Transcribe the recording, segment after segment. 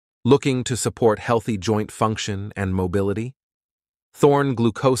Looking to support healthy joint function and mobility? Thorne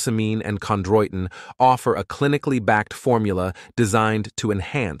Glucosamine and Chondroitin offer a clinically backed formula designed to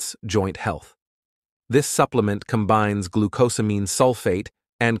enhance joint health. This supplement combines glucosamine sulfate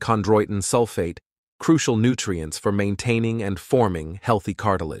and chondroitin sulfate, crucial nutrients for maintaining and forming healthy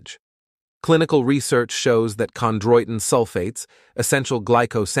cartilage. Clinical research shows that chondroitin sulfates, essential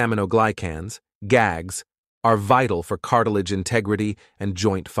glycosaminoglycans, GAGs, are vital for cartilage integrity and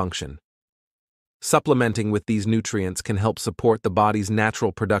joint function. Supplementing with these nutrients can help support the body's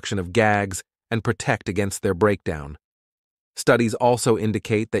natural production of GAGs and protect against their breakdown. Studies also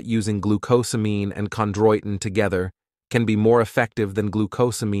indicate that using glucosamine and chondroitin together can be more effective than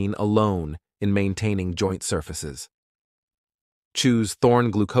glucosamine alone in maintaining joint surfaces. Choose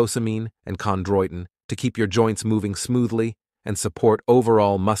Thorne Glucosamine and Chondroitin to keep your joints moving smoothly and support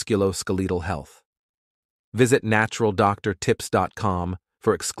overall musculoskeletal health. Visit naturaldoctortips.com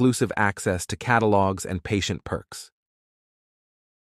for exclusive access to catalogs and patient perks.